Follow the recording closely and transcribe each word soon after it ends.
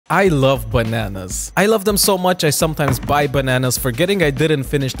I love bananas. I love them so much I sometimes buy bananas forgetting I didn't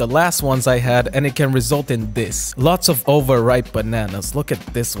finish the last ones I had, and it can result in this. Lots of overripe bananas. Look at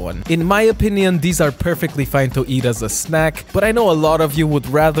this one. In my opinion, these are perfectly fine to eat as a snack, but I know a lot of you would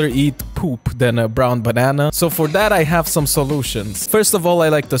rather eat poop than a brown banana, so for that I have some solutions. First of all, I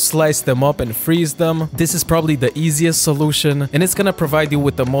like to slice them up and freeze them. This is probably the easiest solution, and it's gonna provide you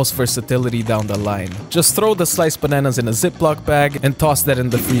with the most versatility down the line. Just throw the sliced bananas in a Ziploc bag and toss that in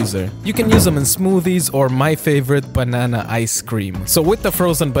the freezer. You can use them in smoothies or my favorite, banana ice cream. So with the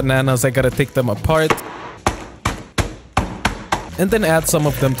frozen bananas, I gotta take them apart and then add some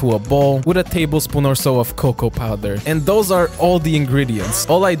of them to a bowl with a tablespoon or so of cocoa powder. And those are all the ingredients.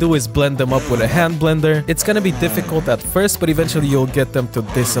 All I do is blend them up with a hand blender. It's gonna be difficult at first, but eventually you'll get them to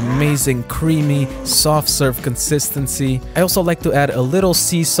this amazing, creamy, soft serve consistency. I also like to add a little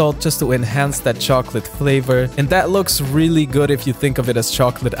sea salt just to enhance that chocolate flavor. And that looks really good if you think of it as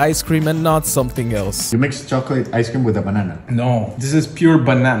chocolate ice cream and not something else. You mix chocolate ice cream with a banana? No, this is pure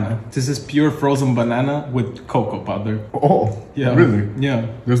banana. This is pure frozen banana with cocoa powder. Oh, yeah. Really? Yeah.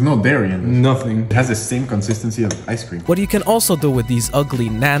 There's no dairy in this. Nothing. It has the same consistency of ice cream. What you can also do with these ugly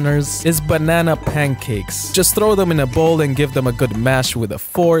nanners is banana pancakes. Just throw them in a bowl and give them a good mash with a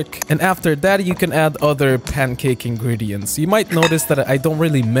fork. And after that, you can add other pancake ingredients. You might notice that I don't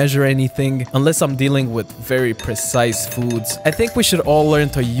really measure anything unless I'm dealing with very precise foods. I think we should all learn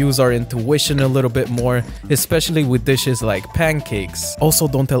to use our intuition a little bit more, especially with dishes like pancakes. Also,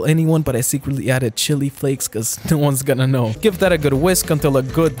 don't tell anyone, but I secretly added chili flakes because no one's gonna know. Give that a good whisk until a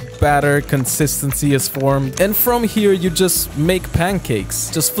good batter consistency is formed, and from here you just make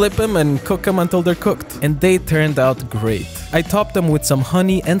pancakes. Just flip them and cook them until they're cooked, and they turned out great. I topped them with some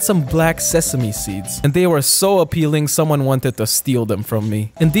honey and some black sesame seeds, and they were so appealing someone wanted to steal them from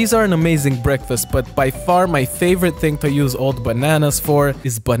me. And these are an amazing breakfast, but by far my favorite thing to use old bananas for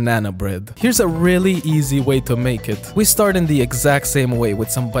is banana bread. Here's a really easy way to make it. We start in the exact same way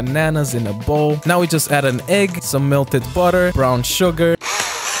with some bananas in a bowl. Now we just add an egg, some melted butter, brown sugar,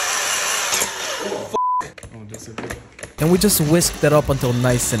 and we just whisk that up until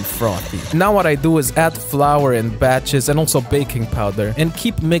nice and frothy. Now what I do is add flour in batches and also baking powder, and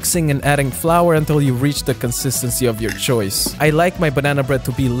keep mixing and adding flour until you reach the consistency of your choice. I like my banana bread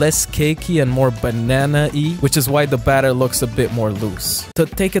to be less cakey and more banana-y, which is why the batter looks a bit more loose. To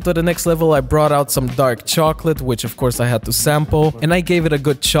take it to the next level, I brought out some dark chocolate, which of course I had to sample, and I gave it a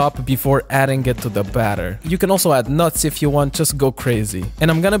good chop before adding it to the batter. You can also add nuts if you want, just go crazy. And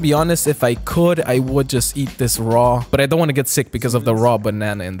I'm gonna be honest, if I could, I would just eat this raw, but I don't want to get sick because of the raw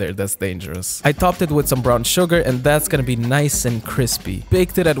banana in there. That's dangerous. I topped it with some brown sugar, and that's gonna be nice and crispy.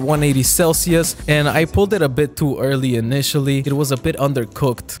 Baked it at 180 Celsius, and I pulled it a bit too early initially. It was a bit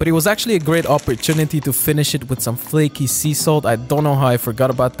undercooked, but it was actually a great opportunity to finish it with some flaky sea salt. I don't know how I forgot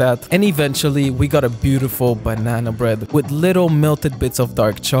about that. And eventually we got a beautiful banana bread with little melted bits of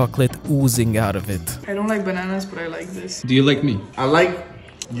dark chocolate oozing out of it. I don't like bananas, but I like this. Do you like me? I like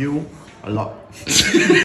you a lot.